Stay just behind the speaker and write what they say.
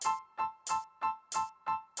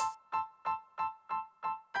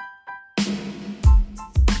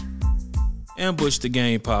Ambush the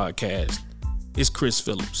Game podcast. It's Chris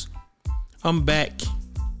Phillips. I'm back.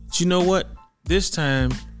 But you know what? This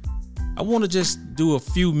time, I want to just do a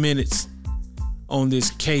few minutes on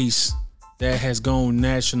this case that has gone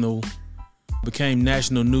national, became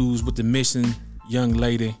national news with the missing young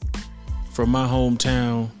lady from my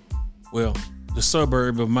hometown, well, the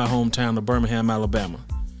suburb of my hometown of Birmingham, Alabama.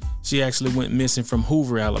 She actually went missing from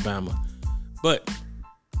Hoover, Alabama. But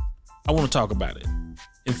I want to talk about it.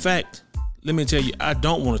 In fact, let me tell you, I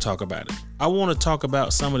don't want to talk about it. I want to talk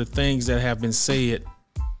about some of the things that have been said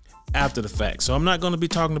after the fact. So I'm not going to be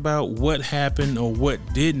talking about what happened or what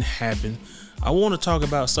didn't happen. I want to talk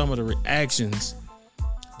about some of the reactions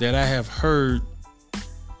that I have heard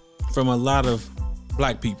from a lot of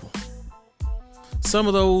black people. Some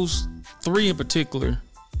of those three in particular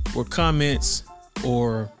were comments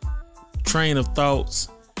or train of thoughts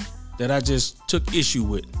that I just took issue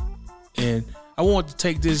with. And I want to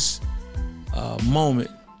take this moment,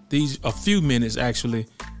 a few minutes actually,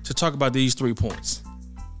 to talk about these 3 points.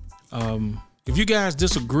 If you guys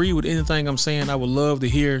disagree with anything I'm saying, I would love to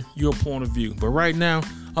hear your point of view. But right now,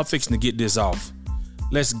 I'm fixing to get this off.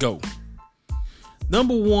 Let's go.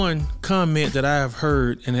 Number one comment that I have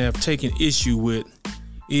heard and have taken issue with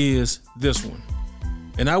is this one.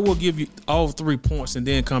 And I will give you all 3 points and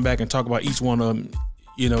then come back and talk about each one of them,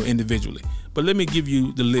 individually. But let me give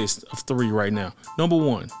you the list of 3 right now. Number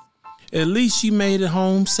one, at least she made it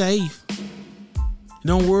home safe.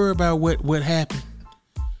 Don't worry about what happened.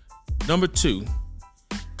 Number 2,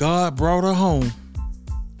 God brought her home.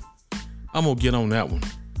 I'm going to get on that one.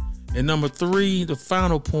 And number 3, the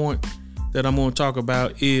final point that I'm going to talk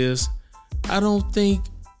about is I don't think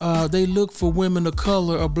they look for women of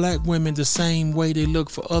color or black women the same way they look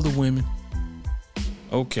for other women.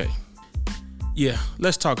 Okay. Yeah,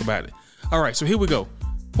 let's talk about it. All right, so here we go.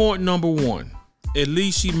 Point number 1, at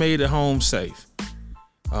least she made it home safe.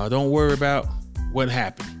 Don't worry about what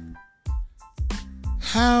happened.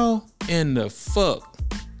 How in the fuck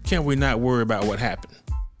can we not worry about what happened?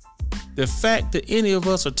 The fact that any of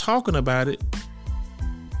us are talking about it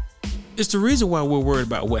is the reason why we're worried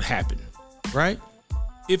about what happened, right?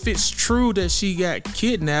 If it's true that she got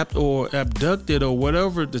kidnapped or abducted or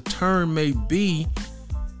whatever the term may be,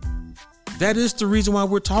 that is the reason why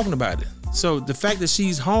we're talking about it. So the fact that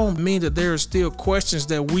she's home means that there are still questions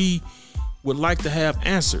that we would like to have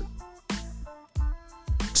answered.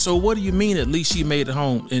 So what do you mean at least she made it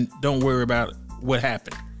home and don't worry about what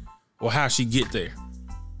happened or how she get there?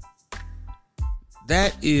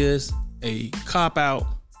 That is a cop-out,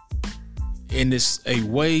 and it's a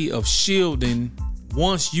way of shielding.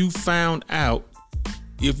 Once you found out,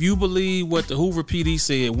 if you believe what the Hoover PD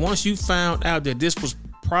said, once you found out that this was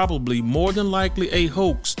probably more than likely a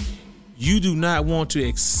hoax, you do not want to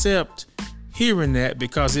accept hearing that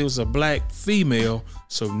because it was a black female.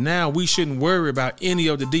 So now we shouldn't worry about any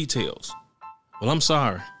of the details. Well, I'm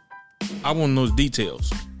sorry. I want to know the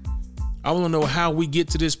details. I want to know how we get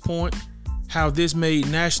to this point, how this made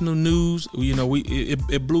national news.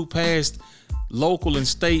 It blew past local and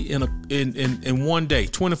state in one day,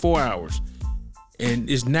 24 hours, and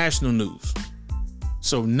it's national news.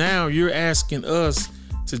 So now you're asking us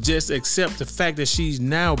to just accept the fact that she's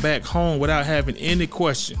now back home without having any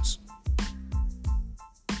questions.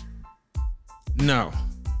 No.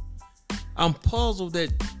 I'm puzzled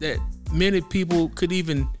that many people could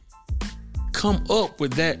even come up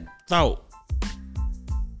with that thought.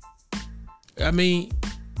 I mean,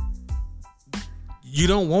 you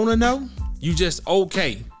don't want to know? You just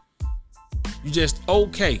okay. You just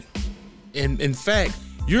okay. And in fact,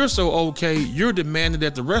 you're so okay, you're demanding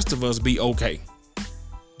that the rest of us be okay.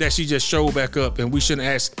 That she just showed back up and we shouldn't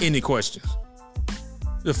ask any questions.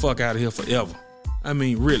 Get the fuck out of here forever. I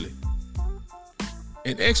mean, really.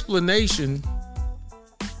 An explanation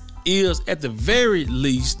is at the very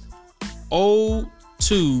least owed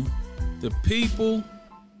to the people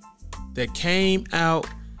that came out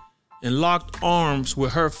and locked arms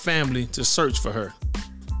with her family to search for her.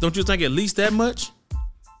 Don't you think at least that much?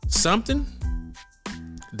 Something?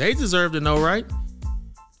 They deserve to know, right?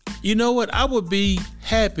 You know what? I would be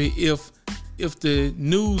happy if the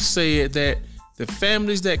news said that the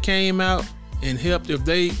families that came out and helped, if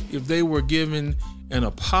they were given an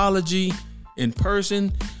apology in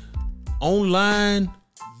person, online,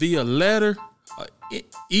 via letter,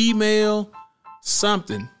 email,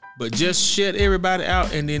 something, but just shut everybody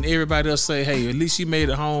out and then everybody else say, hey, at least she made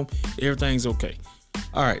it home, everything's okay.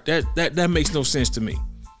 All right, that makes no sense to me.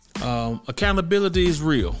 Accountability is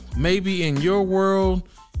real. Maybe in your world,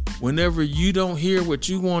 whenever you don't hear what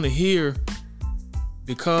you want to hear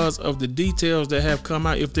because of the details that have come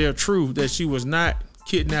out, if they're true, that she was not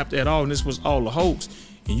kidnapped at all and this was all a hoax,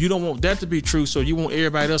 and you don't want that to be true, so you want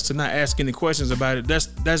everybody else to not ask any questions about it,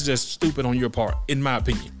 that's just stupid on your part, in my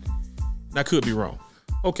opinion. And I could be wrong.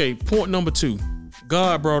 Okay, point number 2.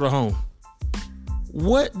 God brought her home.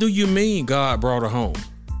 What do you mean God brought her home?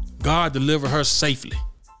 God delivered her safely.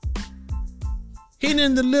 He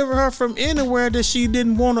didn't deliver her from anywhere that she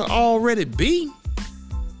didn't want to already be.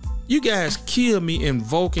 You guys kill me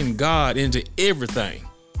invoking God into everything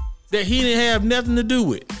that he didn't have nothing to do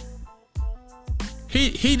with.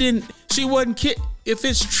 She wasn't if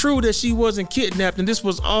it's true that she wasn't kidnapped and this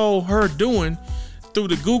was all her doing through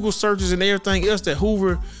the Google searches and everything else that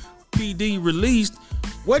Hoover PD released,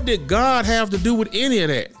 what did God have to do with any of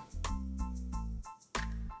that?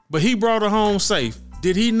 But he brought her home safe.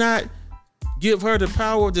 Did he not give her the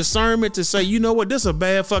power of discernment to say, you know what, this is a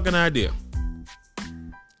bad fucking idea?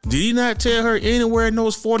 Did he not tell her anywhere in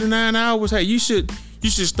those 49 hours, hey, you should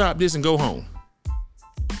stop this and go home?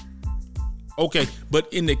 Okay,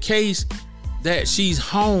 but in the case that she's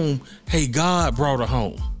home, hey, God brought her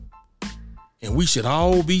home. And we should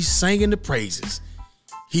all be singing the praises.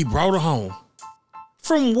 He brought her home.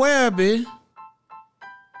 From where, bitch?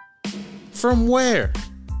 From where?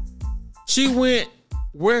 She went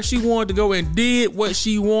where she wanted to go and did what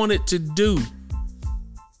she wanted to do.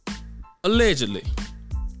 Allegedly.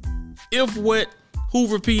 If what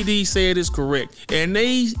Hoover PD said is correct, and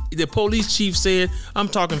the police chief said, I'm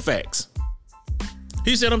talking facts.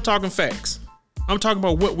 He said, I'm talking facts. I'm talking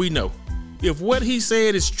about what we know. If what he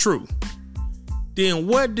said is true, then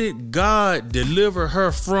what did God deliver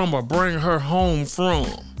her from or bring her home from?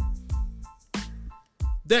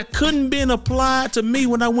 That couldn't been applied to me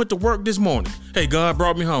when I went to work this morning. Hey, God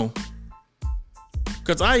brought me home.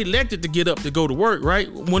 Because I elected to get up to go to work,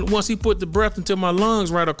 right? Once he put the breath into my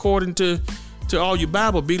lungs, right, according to all your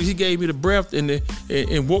Bible beaters, he gave me the breath and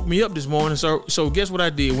woke me up this morning. So guess what I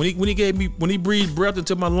did? When he breathed breath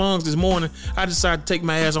into my lungs this morning, I decided to take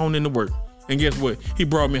my ass on into work. And guess what? He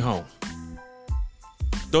brought me home.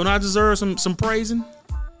 Don't I deserve some praising?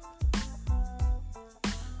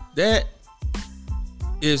 That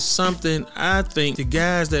is something I think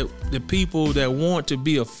the people that want to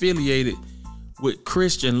be affiliated with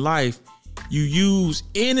Christian life, you use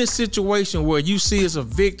any situation where you see it's a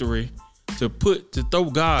victory to throw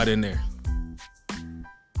God in there.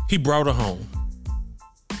 He brought her home.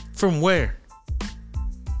 From where?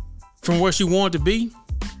 From where she wanted to be?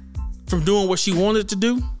 From doing what she wanted to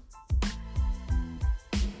do?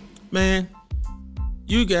 Man,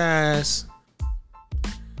 you guys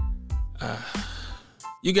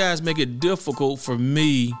make it difficult for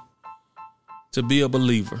me to be a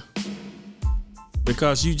believer,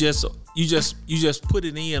 because you just put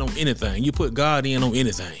it in on anything. You put God in on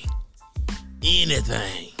anything.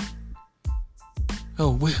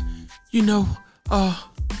 Oh, well,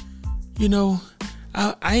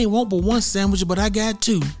 I ain't want but one sandwich, but I got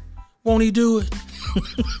 2. Won't he do it?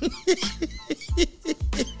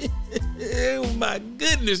 Oh my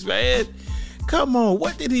goodness, man. Come on,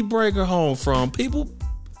 what did he bring her home from? People,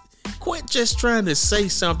 quit just trying to say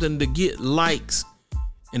something to get likes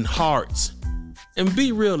and hearts, and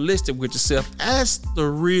be realistic with yourself. Ask the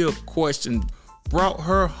real question. Brought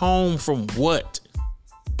her home from what?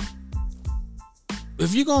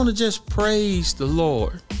 If you're going to just praise the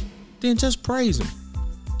Lord, then just praise him.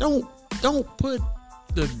 Don't put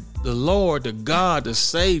the Lord, the God, the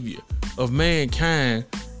Savior of mankind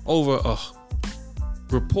over a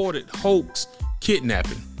reported hoax,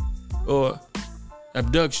 kidnapping, or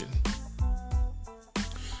abduction.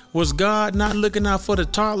 Was God not looking out for the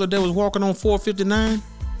toddler that was walking on 459?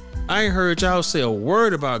 I ain't heard y'all say a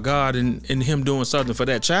word about God and him doing something for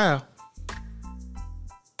that child.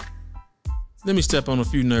 Let me step on a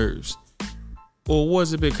few nerves. Or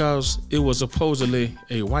was it because it was supposedly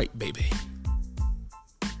a white baby?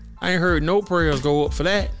 I ain't heard no prayers go up for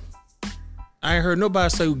that. I ain't heard nobody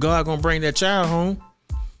say God gonna bring that child home.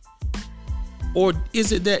 Or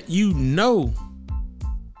is it that you know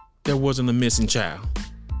there wasn't a missing child?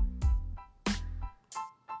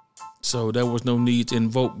 So there was no need to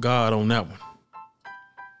invoke God on that one.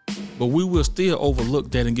 But we will still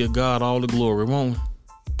overlook that and give God all the glory, won't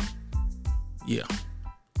we? Yeah.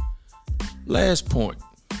 Last point.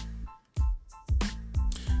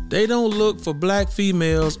 They don't look for black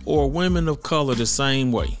females or women of color the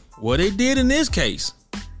same way. Well, they did in this case.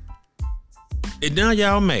 And now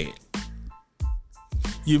y'all mad.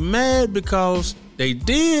 You mad because they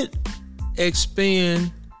did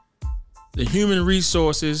expend the human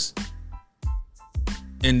resources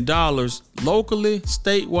and dollars locally,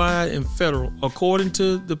 statewide, and federal, according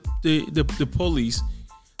to the police,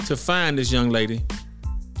 to find this young lady.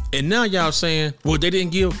 And now y'all saying, well, they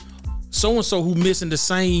didn't give so-and-so who missing the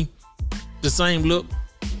same look.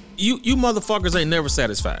 You motherfuckers ain't never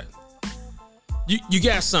satisfied. You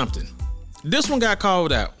got something. This one got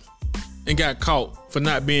called out and got caught for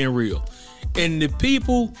not being real. And the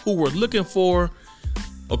people who were looking for,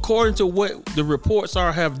 according to what the reports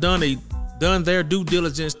are, have done their due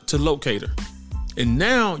diligence to locate her. And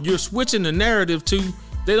now you're switching the narrative to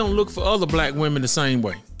they don't look for other black women the same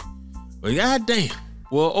way. Well, goddamn.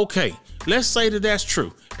 Well, okay. Let's say that that's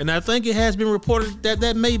true. And I think it has been reported that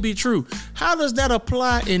that may be true. How does that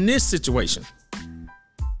apply in this situation?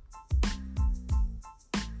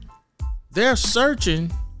 They're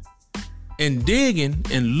searching and digging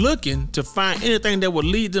and looking to find anything that would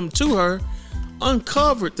lead them to her,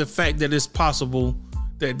 uncovered the fact that it's possible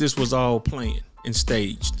that this was all planned and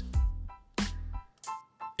staged.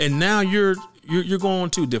 And now you're going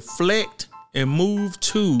to deflect and move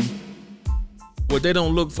to what they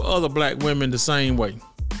don't look for other black women the same way.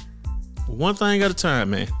 But one thing at a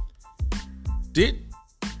time, man. Did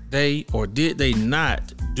they or did they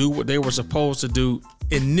not do what they were supposed to do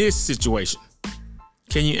in this situation?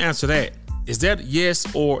 Can you answer that? Is that a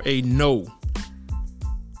yes or a no?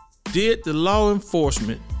 Did the law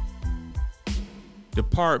enforcement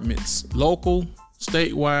departments, local,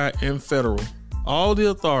 statewide, and federal, all the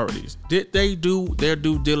authorities, did they do their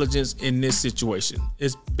due diligence in this situation?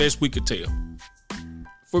 As best we could tell.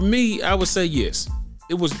 For me, I would say yes.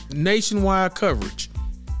 It was nationwide coverage,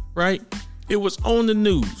 right? It was on the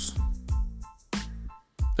news.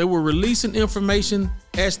 They were releasing information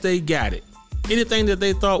as they got it. Anything that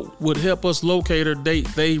they thought would help us locate her,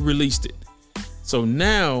 they released it. So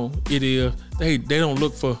now it is, they don't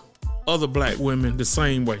look for other black women the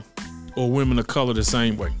same way, or women of color the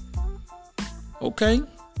same way. Okay,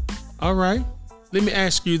 all right. Let me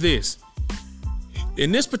ask you this.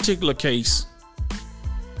 In this particular case,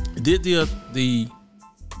 did the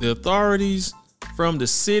authorities from the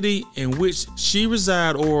city in which she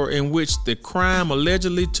resided or in which the crime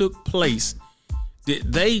allegedly took place,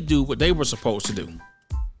 did they do what they were supposed to do?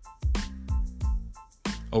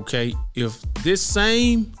 Okay, if this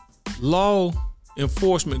same law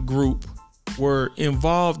enforcement group were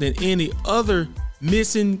involved in any other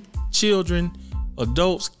missing children,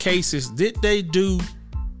 adults cases, did they do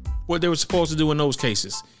what they were supposed to do in those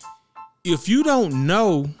cases? If you don't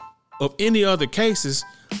know of any other cases,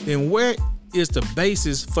 then where is the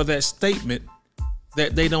basis for that statement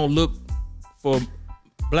that they don't look for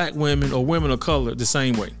black women or women of color the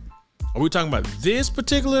same way? Are we talking about this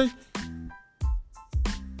particular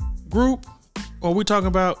group, or are we talking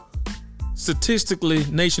about statistically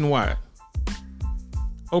nationwide?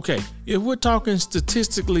 Okay, if we're talking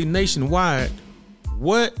statistically nationwide,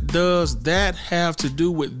 what does that have to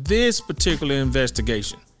do with this particular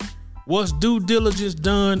investigation? What's due diligence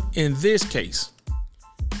done in this case?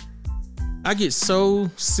 I get so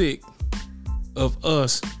sick of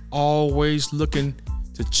us always looking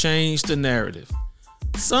to change the narrative.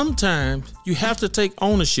 Sometimes you have to take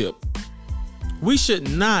ownership. We should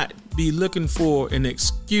not be looking for an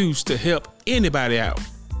excuse to help anybody out.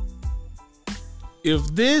 If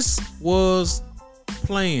this was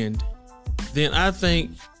planned, then I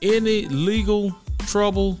think any legal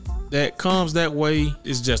trouble that comes that way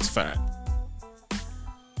is justified.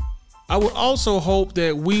 I would also hope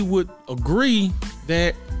that we would agree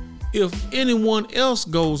that if anyone else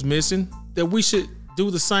goes missing, that we should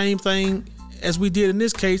do the same thing as we did in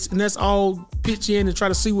this case, and that's all pitch in and try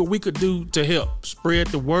to see what we could do to help spread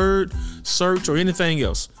the word, search, or anything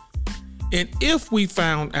else. And if we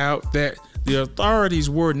found out that the authorities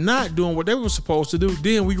were not doing what they were supposed to do,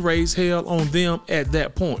 then we raise hell on them at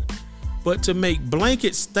that point. But to make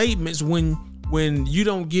blanket statements when you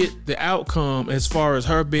don't get the outcome, as far as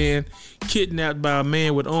her being kidnapped by a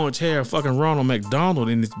man with orange hair, fucking Ronald McDonald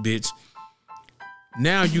in this bitch,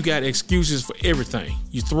 now you got excuses for everything.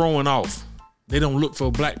 You're throwing off. They don't look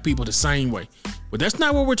for black people the same way. But that's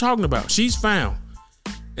not what we're talking about. She's found.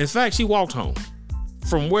 In fact, she walked home.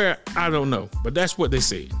 From where, I don't know. But that's what they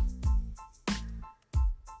said.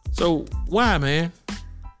 So why, man?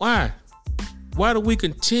 Why? Why do we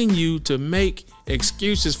continue to make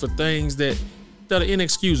excuses for things that are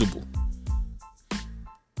inexcusable?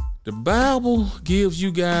 The Bible gives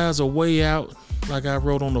you guys a way out, like I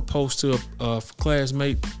wrote on the post to a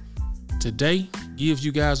classmate today, gives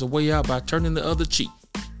you guys a way out by turning the other cheek.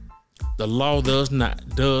 The law does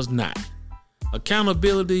not.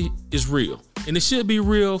 Accountability is real, and it should be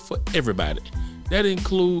real for everybody. That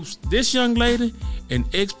includes this young lady and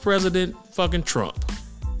ex-president fucking Trump.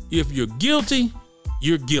 If you're guilty,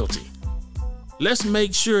 you're guilty. Let's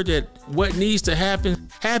make sure that what needs to happen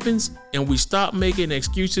happens, and we stop making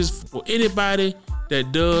excuses for anybody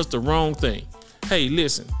that does the wrong thing. Hey,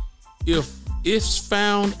 listen, if it's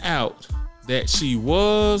found out that she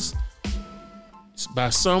was by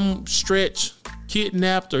some stretch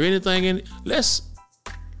kidnapped or anything,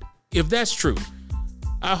 if that's true,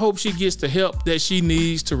 I hope she gets the help that she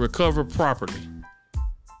needs to recover properly.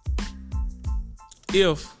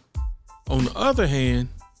 If, on the other hand,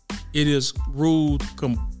 it is ruled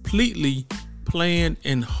completely planned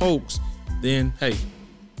and hoax, then hey,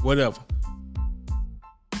 whatever.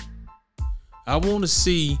 I want to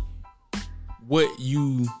see what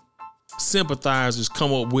you sympathizers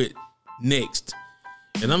come up with next.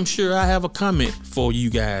 And I'm sure I have a comment for you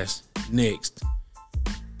guys next.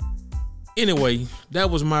 Anyway, that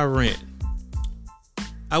was my rant.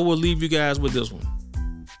 I will leave you guys with this one.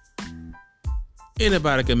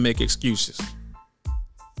 Anybody can make excuses.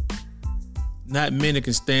 Not many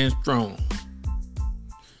can stand strong.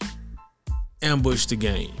 Ambush the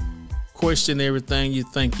game. Question everything you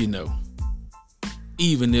think you know.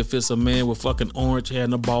 Even if it's a man with fucking orange hair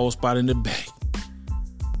and a bald spot in the back.